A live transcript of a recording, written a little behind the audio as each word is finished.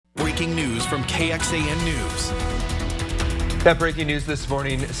breaking news from KXAN News. That breaking news this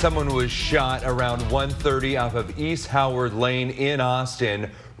morning, someone was shot around 1:30 off of East Howard Lane in Austin,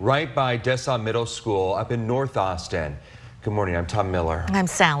 right by Dessa Middle School up in North Austin. Good morning, I'm Tom Miller. I'm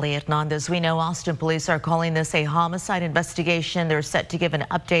Sally Hernandez. We know Austin police are calling this a homicide investigation. They're set to give an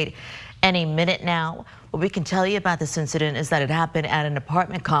update any minute now. What we can tell you about this incident is that it happened at an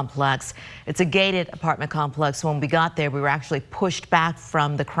apartment complex. It's a gated apartment complex. When we got there, we were actually pushed back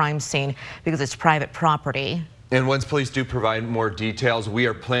from the crime scene because it's private property. And once police do provide more details, we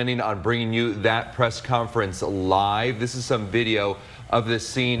are planning on bringing you that press conference live. This is some video of this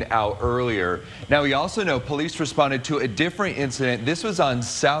scene out earlier. Now, we also know police responded to a different incident. This was on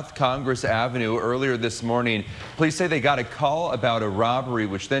South Congress Avenue earlier this morning. Police say they got a call about a robbery,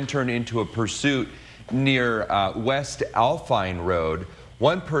 which then turned into a pursuit near West Alpine Road.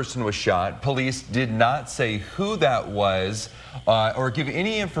 One person was shot. Police did not say who that was or give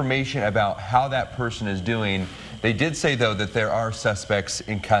any information about how that person is doing. They did say, though, that there are suspects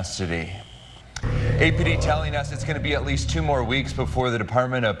in custody. APD telling us it's going to be at least 2 more weeks before the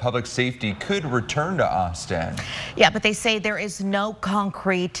Department of Public Safety could return to Austin. Yeah, but they say there is no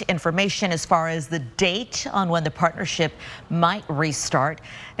concrete information as far as the date on when the partnership might restart.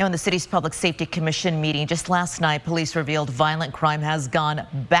 Now, in the city's Public Safety Commission meeting just last night, police revealed violent crime has gone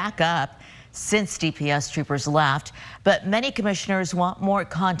back up since DPS troopers left. But many commissioners want more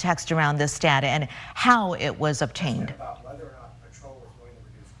context around this data and how it was obtained.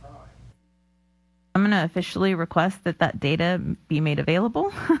 I'm going to officially request that that data be made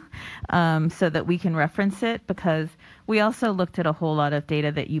available so that we can reference it, because we also looked at a whole lot of data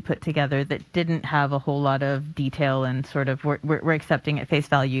that you put together that didn't have a whole lot of detail, and sort of we're accepting at face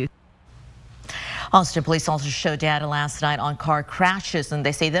value. Austin police also showed data last night on car crashes, and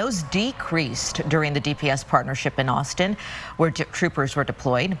they say those decreased during the DPS partnership in Austin, where troopers were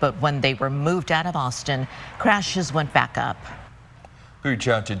deployed. But when they were moved out of Austin, crashes went back up. We reached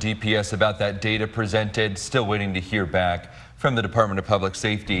out to DPS about that data presented. Still waiting to hear back from the Department of Public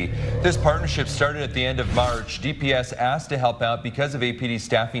Safety. This partnership started at the end of March. DPS asked to help out because of APD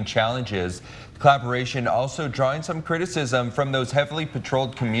staffing challenges. The collaboration also drawing some criticism from those heavily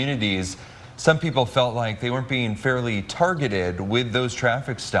patrolled communities. Some people felt like they weren't being fairly targeted with those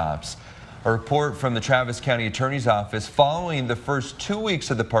traffic stops. A report from the Travis County Attorney's Office following the first 2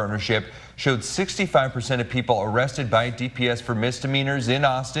 weeks of the partnership showed 65% of people arrested by DPS for misdemeanors in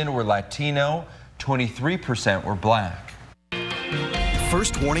Austin were Latino, 23% were black.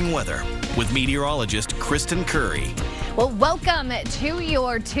 First warning weather with meteorologist Kristen Curry. Well, welcome to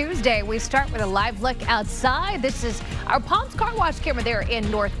your Tuesday. We start with a live look outside. This is our Palms Car Wash camera there in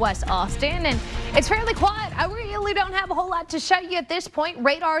Northwest Austin, and it's fairly quiet. I really don't have a whole lot to show you at this point.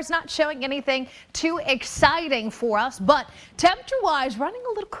 Radar is not showing anything too exciting for us, but temperature-wise, running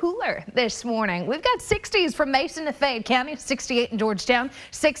a little cooler this morning. We've got 60s from Mason to Fayette County, 68 in Georgetown,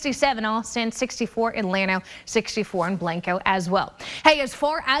 67 Austin, 64 in Llano, 64 in Blanco as well. Hey, as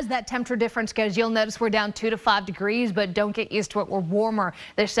far as that temperature difference goes, you'll notice we're down 2 to 5 degrees, but don't get used to it. We're warmer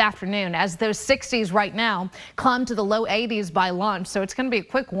this afternoon as those 60s right now climb to the low 80s by lunch. So it's going to be a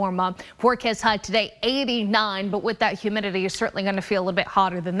quick warm up. Forecast high today 89, but with that humidity, you're certainly going to feel a little bit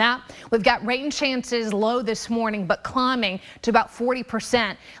hotter than that. We've got rain chances low this morning, but climbing to about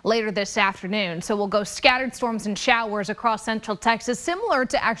 40% later this afternoon. So we'll go scattered storms and showers across Central Texas, similar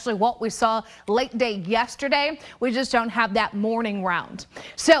to actually what we saw late day yesterday. We just don't have that morning round.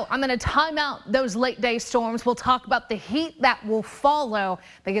 So I'm going to time out those late day storms. We'll talk about the heat that will follow,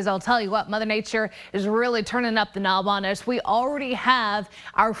 because I'll tell you what, Mother Nature is really turning up the knob on us. We already have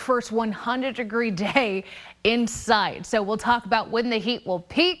our first 100-degree day in sight. So we'll talk about when the heat will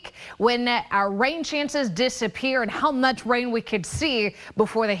peak, when our rain chances disappear, and how much rain we could see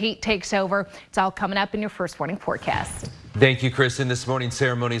before the heat takes over. It's all coming up in your first warning forecast. Thank you, Kristen. This morning,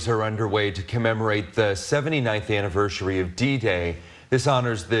 ceremonies are underway to commemorate the 79th anniversary of D-Day. This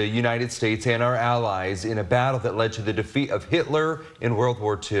honors the United States and our allies in a battle that led to the defeat of Hitler in World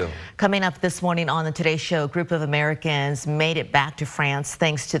War II. Coming up this morning on the Today Show, a group of Americans made it back to France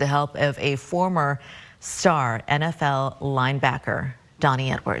thanks to the help of a former star NFL linebacker, Donnie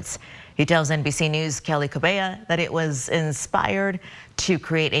Edwards. He tells NBC News' Kelly Corbeya that it was inspired to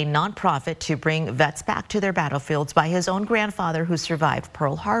create a nonprofit to bring vets back to their battlefields by his own grandfather who survived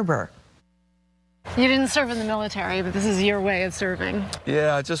Pearl Harbor. You didn't serve in the military, but this is your way of serving.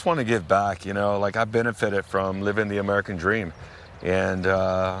 Yeah, I just want to give back. You know, like I benefited from living the American dream. And,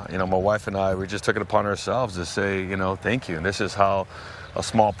 you know, my wife and I, we just took it upon ourselves to say, you know, thank you. And this is how a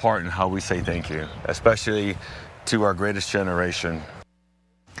small part in how we say thank you, especially to our greatest generation.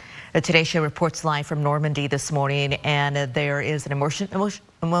 The Today Show reports live from Normandy this morning, and there is an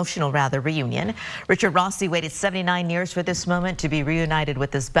emotional reunion. Richard Rossi waited 79 years for this moment to be reunited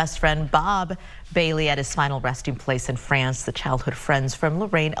with his best friend Bob Bailey at his final resting place in France. The childhood friends from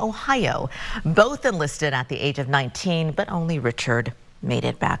Lorain, Ohio, both enlisted at the age of 19, but only Richard made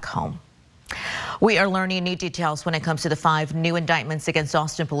it back home. We are learning new details when it comes to the 5 new indictments against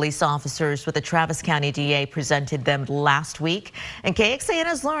Austin police officers, with the Travis County DA presented them last week. And KXAN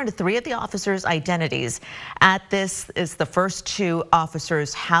has learned 3 of the officers' identities. This is the first 2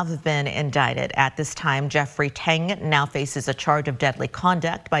 officers have been indicted. At this time, Jeffrey Tang now faces a charge of deadly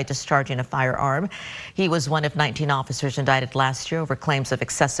conduct by discharging a firearm. He was one of 19 officers indicted last year over claims of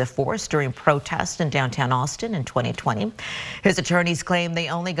excessive force during protests in downtown Austin in 2020. His attorneys claim they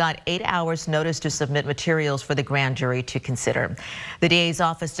only got 8 hours notice to submit materials for the grand jury to consider. The DA's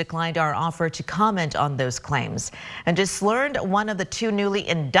office declined our offer to comment on those claims. And just learned one of the 2 newly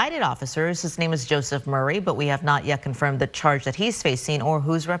indicted officers, his name is Joseph Murray, but we have not yet confirmed the charge that he's facing or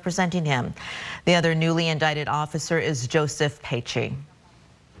who's representing him. The other newly indicted officer is Joseph Pecci.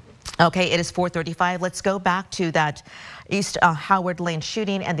 Okay, it is 4:35. Let's go back to that East Howard Lane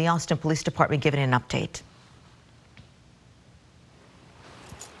shooting and the Austin Police Department giving an update.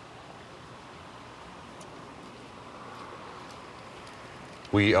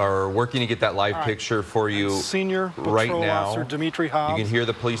 We are working to get that live picture for you Senior right Patrol now. Officer Dimitri Hobbs. You can hear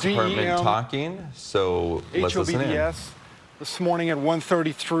the police department talking, so let's listen in. This morning at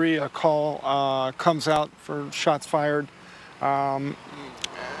 1:33, a call comes out for shots fired.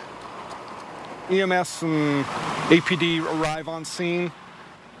 EMS and APD arrive on scene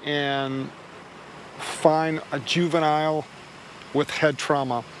and find a juvenile with head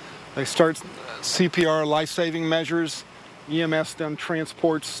trauma. They start CPR, life-saving measures. EMS then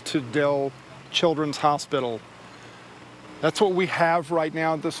transports to Dell Children's Hospital. That's what we have right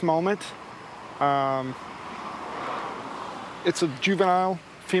now at this moment. It's a juvenile,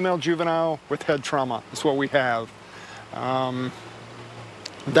 female juvenile with head trauma. That's what we have.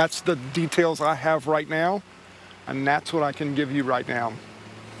 That's the details I have right now, and that's what I can give you right now.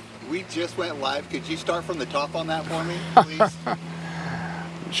 We just went live. Could you start from the top on that for me, please?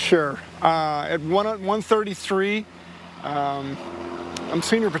 Sure. At 1:33, I'm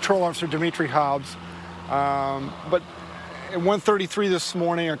Senior Patrol Officer Dimitri Hobbs, but at 1:33 this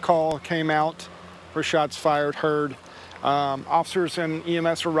morning, a call came out for shots fired, heard. Officers and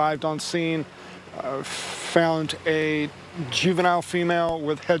EMS arrived on scene, found a juvenile female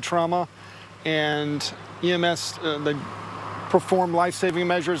with head trauma, and EMS, they performed life-saving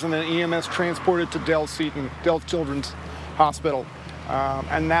measures, and then EMS transported to Dell Children's Hospital.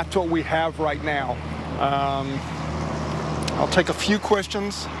 And that's what we have right now. I'll take a few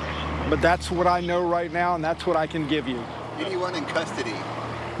questions, but that's what I know right now, and that's what I can give you. Anyone in custody?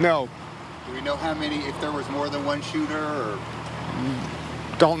 No. Do we know how many, if there was more than one shooter, or?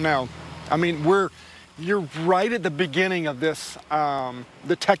 Don't know. I mean, you're right at the beginning of this.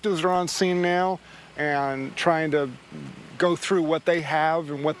 Detectives are on scene now and trying to go through what they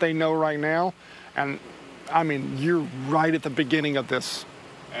have and what they know right now. And I mean, you're right at the beginning of this.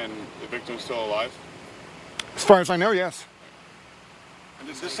 And the victim's still alive? As far as I know, yes. And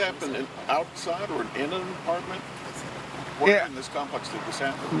did this happen outside or in an apartment? Where in this complex did this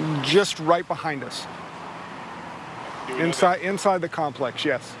happen? Just right behind us. Inside the complex,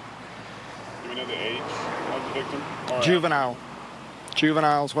 yes. Do we know the age of the victim? Or Juvenile.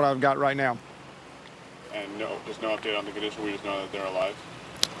 Juvenile is what I've got right now. And there's no update on the condition, we just know that they're alive?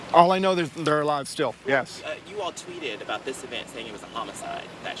 All I know is they're alive still, yes. You all tweeted about this event saying it was a homicide,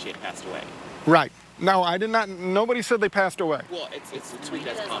 that she had passed away. Right. No, I did not. Nobody said they passed away. Well, it's a tweet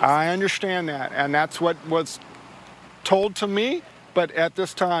as a homicide. I understand that, and that's what was told to me, but at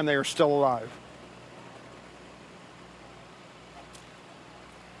this time they are still alive.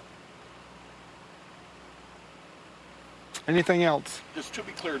 Anything else? Just to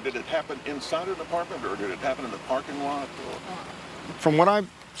be clear, did it happen inside an apartment or did it happen in the parking lot? From what I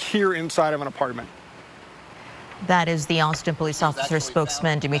hear, inside of an apartment. That is the Austin police officer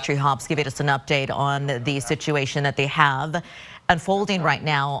spokesman, Dimitri Hobbs, giving us an update on the situation that they have unfolding right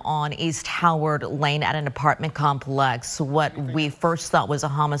now on East Howard Lane at an apartment complex. What we first thought was a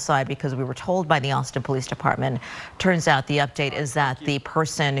homicide because we were told by the Austin Police Department. Turns out the update is that the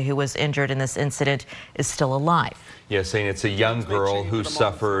person who was injured in this incident is still alive. Yeah, saying it's a young girl who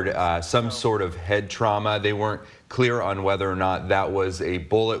suffered some sort of head trauma. They weren't clear on whether or not that was a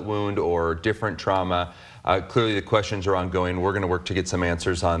bullet wound or different trauma. Clearly the questions are ongoing. We're going to work to get some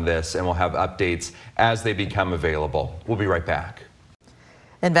answers on this, and we'll have updates as they become available. We'll be right back.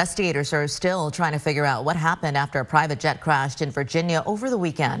 Investigators are still trying to figure out what happened after a private jet crashed in Virginia over the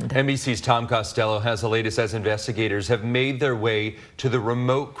weekend. NBC's Tom Costello has the latest as investigators have made their way to the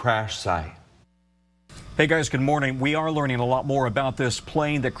remote crash site. Hey guys, good morning. We are learning a lot more about this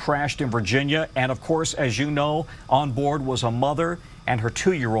plane that crashed in Virginia. And of course, as you know, on board was a mother and her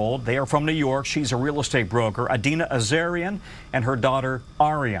 2-year-old. They are from New York. She's a real estate broker, Adina Azarian, and her daughter,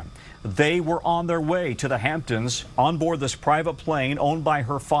 Arian. They were on their way to the Hamptons on board this private plane owned by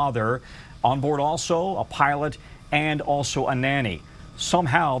her father. On board also a pilot and also a nanny.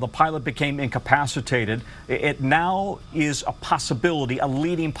 Somehow the pilot became incapacitated. It now is a possibility, a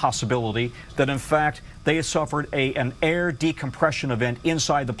leading possibility, that in fact they had suffered an air decompression event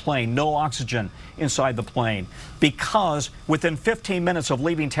inside the plane, no oxygen inside the plane, because within 15 minutes of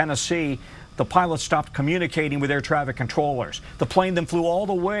leaving Tennessee, the pilot stopped communicating with air traffic controllers. The plane then flew all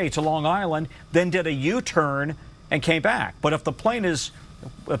the way to Long Island, then did a U-turn and came back. But if the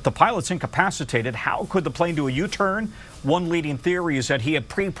pilot's incapacitated, how could the plane do a U-turn? One leading theory is that he had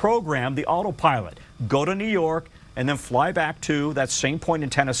pre-programmed the autopilot, go to New York, and then fly back to that same point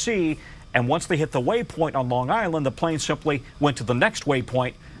in Tennessee. And once they hit the waypoint on Long Island, the plane simply went to the next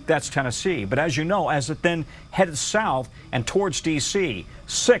waypoint. That's Tennessee. But as you know, as it then headed south and towards D.C.,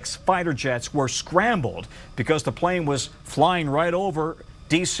 6 fighter jets were scrambled because the plane was flying right over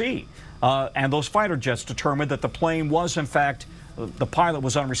D.C. And those fighter jets determined that the plane was, in fact, the pilot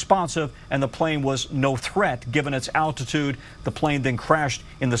was unresponsive and the plane was no threat given its altitude. The plane then crashed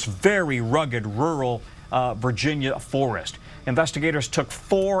in this very rugged rural Virginia forest. Investigators took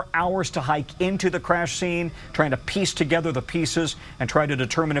 4 hours to hike into the crash scene, trying to piece together the pieces and try to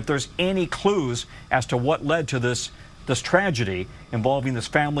determine if there's any clues as to what led to this tragedy involving this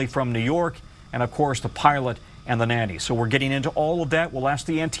family from New York and, of course, the pilot and the nanny. So we're getting into all of that. We'll ask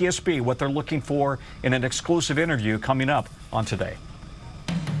the NTSB what they're looking for in an exclusive interview coming up on Today.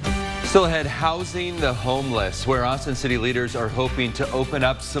 Still ahead, housing the homeless, where Austin city leaders are hoping to open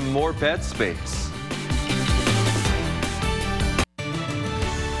up some more bed space.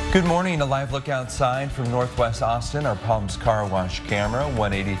 Good morning. A live look outside from Northwest Austin, our Palms Car Wash camera,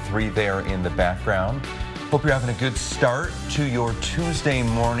 183 there in the background. Hope you're having a good start to your Tuesday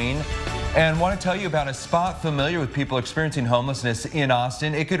morning. And want to tell you about a spot familiar with people experiencing homelessness in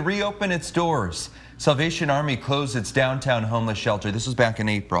Austin. It could reopen its doors. Salvation Army closed its downtown homeless shelter. This was back in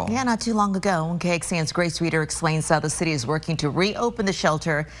April. Yeah, not too long ago. KXAN's Grace Reader explains how the city is working to reopen the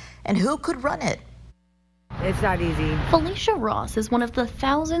shelter and who could run it. It's not easy. Felicia Ross is one of the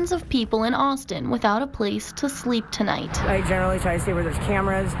thousands of people in Austin without a place to sleep tonight. I generally try to stay where there's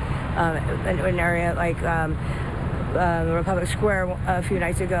cameras, in an area like Republic Square a few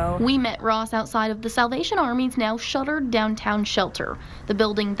nights ago. We met Ross outside of the Salvation Army's now shuttered downtown shelter. The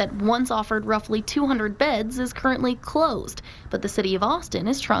building that once offered roughly 200 beds is currently closed, but the city of Austin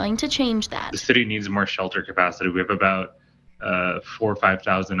is trying to change that. The city needs more shelter capacity. We have about 4,000 or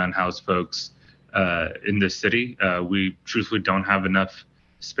 5,000 unhoused folks in this city. We truthfully don't have enough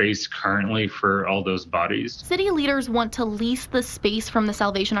space currently for all those bodies. City leaders want to lease the space from the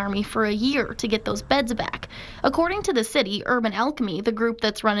Salvation Army for a year to get those beds back. According to the city, Urban Alchemy, the group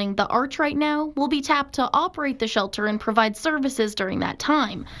that's running the Arch right now, will be tapped to operate the shelter and provide services during that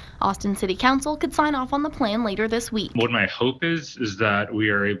time. Austin City Council could sign off on the plan later this week. What my hope is that we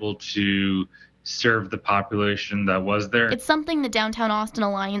are able to serve the population that was there. It's something the Downtown Austin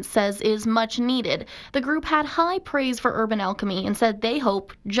Alliance says is much needed. The group had high praise for Urban Alchemy and said they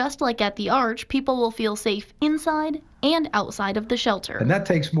hope, just like at the Arch, people will feel safe inside and outside of the shelter. And that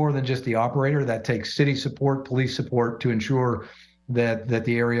takes more than just the operator. That takes city support, police support to ensure that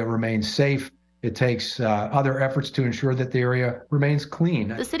the area remains safe. It takes other efforts to ensure that the area remains clean.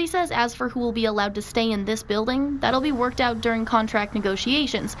 The city says as for who will be allowed to stay in this building, that'll be worked out during contract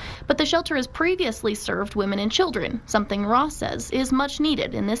negotiations. But the shelter has previously served women and children, something Ross says is much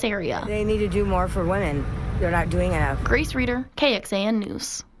needed in this area. They need to do more for women. They're not doing enough. Grace Reader, KXAN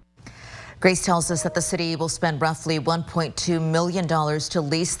News. Grace tells us that the city will spend roughly $1.2 million to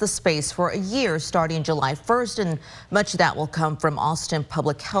lease the space for a year starting July 1st, and much of that will come from Austin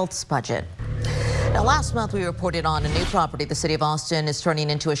Public Health's budget. Now, last month we reported on a new property the city of Austin is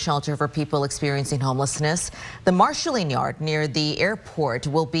turning into a shelter for people experiencing homelessness. The marshalling yard near the airport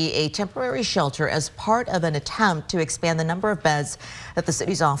will be a temporary shelter as part of an attempt to expand the number of beds that the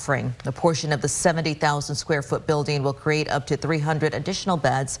city's offering. A portion of the 70,000 square foot building will create up to 300 additional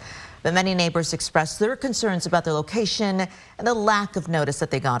beds. But many neighbors expressed their concerns about their location and the lack of notice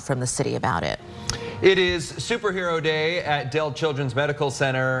that they got from the city about it. It is Superhero Day at Dell Children's Medical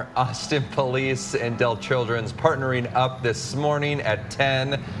Center. Austin Police and Dell Children's partnering up this morning at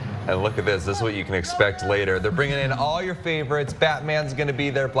 10. And look at this. This is what you can expect later. They're bringing in all your favorites. Batman's going to be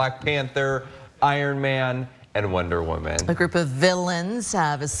there, Black Panther, Iron Man, and Wonder Woman. A group of villains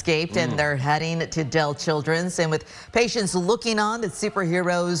have escaped and they're heading to Dell Children's. And with patients looking on, the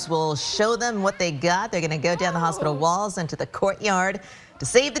superheroes will show them what they got. They're going to go down the hospital walls into the courtyard to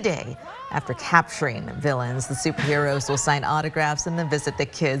save the day. After capturing villains, the superheroes will sign autographs and then visit the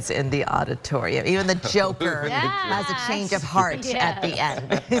kids in the auditorium. Even the Joker has a change of heart at the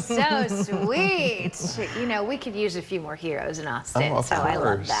end. So sweet. You know, we could use a few more heroes in Austin, of so I love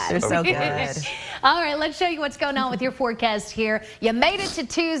course. that. They're so good. All right, let's show you what's going on with your forecast here. You made it to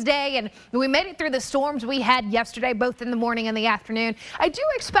Tuesday, and we made it through the storms we had yesterday, both in the morning and the afternoon. I do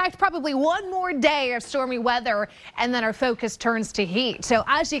expect probably one more day of stormy weather, and then our focus turns to heat. So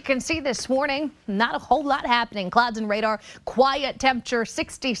as you can see this morning, not a whole lot happening. Clouds and radar, quiet temperature,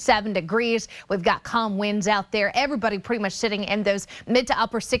 67 degrees. We've got calm winds out there. Everybody pretty much sitting in those mid to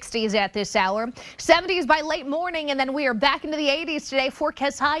upper 60s at this hour. 70s by late morning, and then we are back into the 80s today.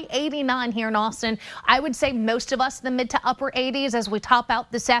 Forecast high 89 here in Austin. I would say most of us in the mid to upper 80s as we top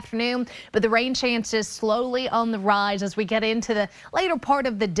out this afternoon, but the rain chances slowly on the rise as we get into the later part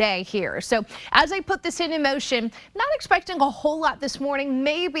of the day here. So as I put this into motion, not expecting a whole lot this morning.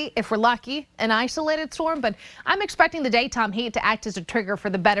 Maybe, if we're lucky, an isolated storm, but I'm expecting the daytime heat to act as a trigger for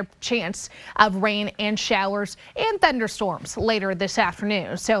the better chance of rain and showers and thunderstorms later this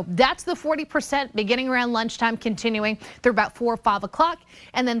afternoon. So that's the 40% beginning around lunchtime, continuing through about 4 or 5 o'clock,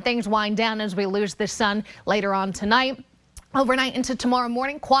 and then things wind down as we lose the sun later on tonight. Overnight into tomorrow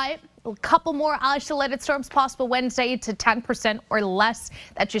morning, quiet. A couple more isolated storms possible Wednesday to 10% or less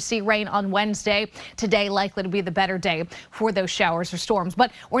that you see rain on Wednesday. Today likely to be the better day for those showers or storms.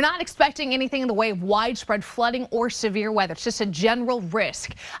 But we're not expecting anything in the way of widespread flooding or severe weather. It's just a general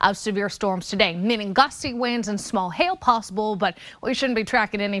risk of severe storms today, meaning gusty winds and small hail possible, but we shouldn't be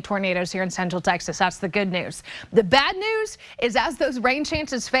tracking any tornadoes here in Central Texas. That's the good news. The bad news is as those rain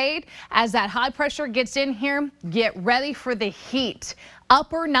chances fade, as that high pressure gets in here, get ready for the heat.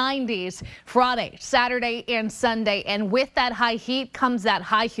 Upper 90s Friday, Saturday, and Sunday. And with that high heat comes that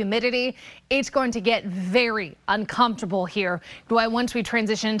high humidity. It's going to get very uncomfortable here once we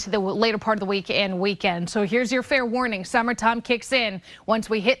transition to the later part of the week and weekend. So here's your fair warning. Summertime kicks in once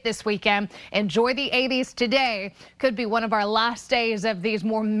we hit this weekend. Enjoy the 80s today. Could be one of our last days of these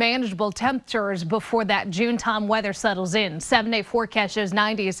more manageable temperatures before that June time weather settles in. 7-day forecast shows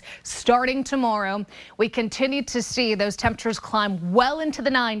 90s starting tomorrow. We continue to see those temperatures climb well into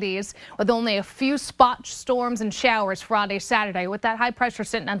the 90s with only a few spot storms and showers Friday, Saturday. With that high pressure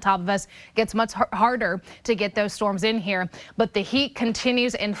sitting on top of us, gets much harder to get those storms in here. But the heat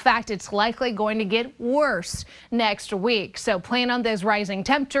continues. In fact, it's likely going to get worse next week. So plan on those rising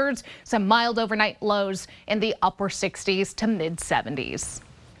temperatures, some mild overnight lows in the upper 60s to mid 70s.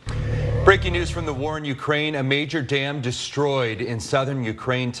 Breaking news from the war in Ukraine. A major dam destroyed in southern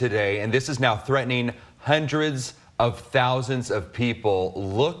Ukraine today, and this is now threatening hundreds of thousands of people.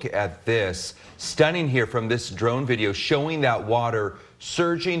 Look at this. Stunning here from this drone video showing that water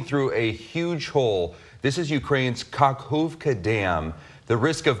surging through a huge hole. This is Ukraine's Kakhovka Dam. The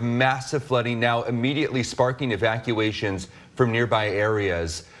risk of massive flooding now immediately sparking evacuations from nearby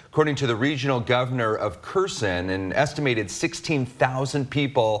areas. According to the regional governor of KXAN, an estimated 16,000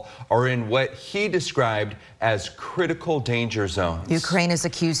 people are in what he described as critical danger zones. Ukraine is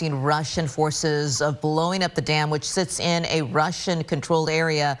accusing Russian forces of blowing up the dam, which sits in a Russian-controlled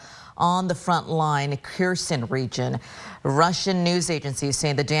area on the front line, KXAN region. Russian news agencies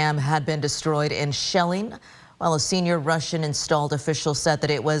saying the dam had been destroyed in shelling, while a senior Russian installed official said that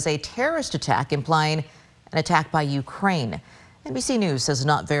it was a terrorist attack, implying an attack by Ukraine. NBC News has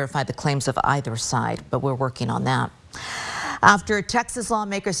not verified the claims of either side, but we're working on that. After Texas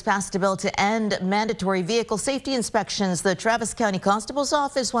lawmakers passed a bill to end mandatory vehicle safety inspections, the Travis County Constable's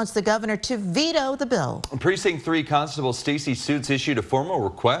Office wants the governor to veto the bill. Precinct 3 Constable Stacy Suits issued a formal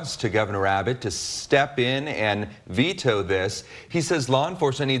request to Governor Abbott to step in and veto this. He says law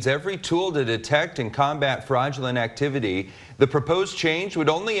enforcement needs every tool to detect and combat fraudulent activity. The proposed change would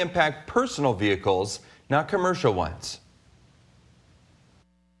only impact personal vehicles, not commercial ones.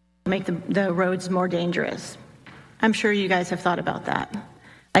 Make the roads more dangerous. I'm sure you guys have thought about that.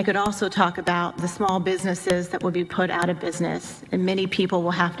 I could also talk about the small businesses that will be put out of business, and many people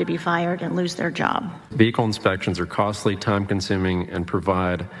will have to be fired and lose their job. Vehicle inspections are costly, time-consuming, and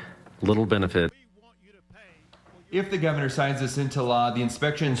provide little benefit. If the governor signs this into law, the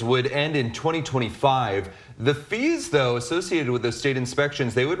inspections would end in 2025. The fees, though, associated with those state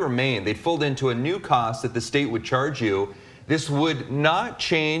inspections, they would remain. They'd fold into a new cost that the state would charge you. This would not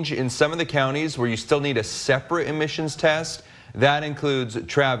change in some of the counties where you still need a separate emissions test. That includes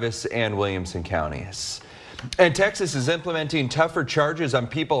Travis and Williamson counties. And Texas is implementing tougher charges on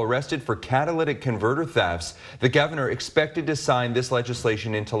people arrested for catalytic converter thefts. The governor expected to sign this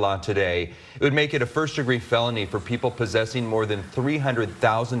legislation into law today. It would make it a first-degree felony for people possessing more than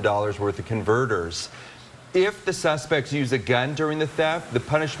 $300,000 worth of converters. If the suspects use a gun during the theft, the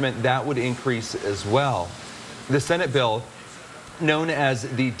punishment that would increase as well. The Senate bill, known as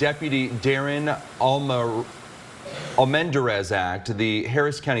the Deputy Darren Almendarez Act, the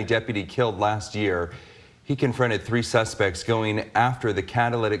Harris County deputy killed last year. He confronted 3 suspects going after the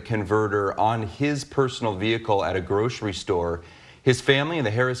catalytic converter on his personal vehicle at a grocery store. His family and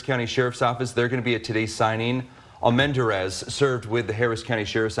the Harris County Sheriff's Office, they're going to be at today's signing. Almendarez served with the Harris County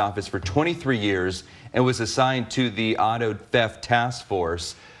Sheriff's Office for 23 years and was assigned to the Auto Theft Task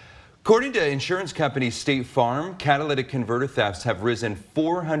Force. According to insurance company State Farm, catalytic converter thefts have risen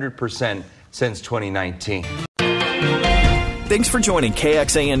 400% since 2019. Thanks for joining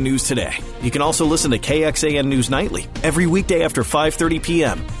KXAN News today. You can also listen to KXAN News Nightly every weekday after 5:30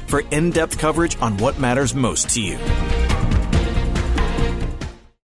 p.m. for in-depth coverage on what matters most to you.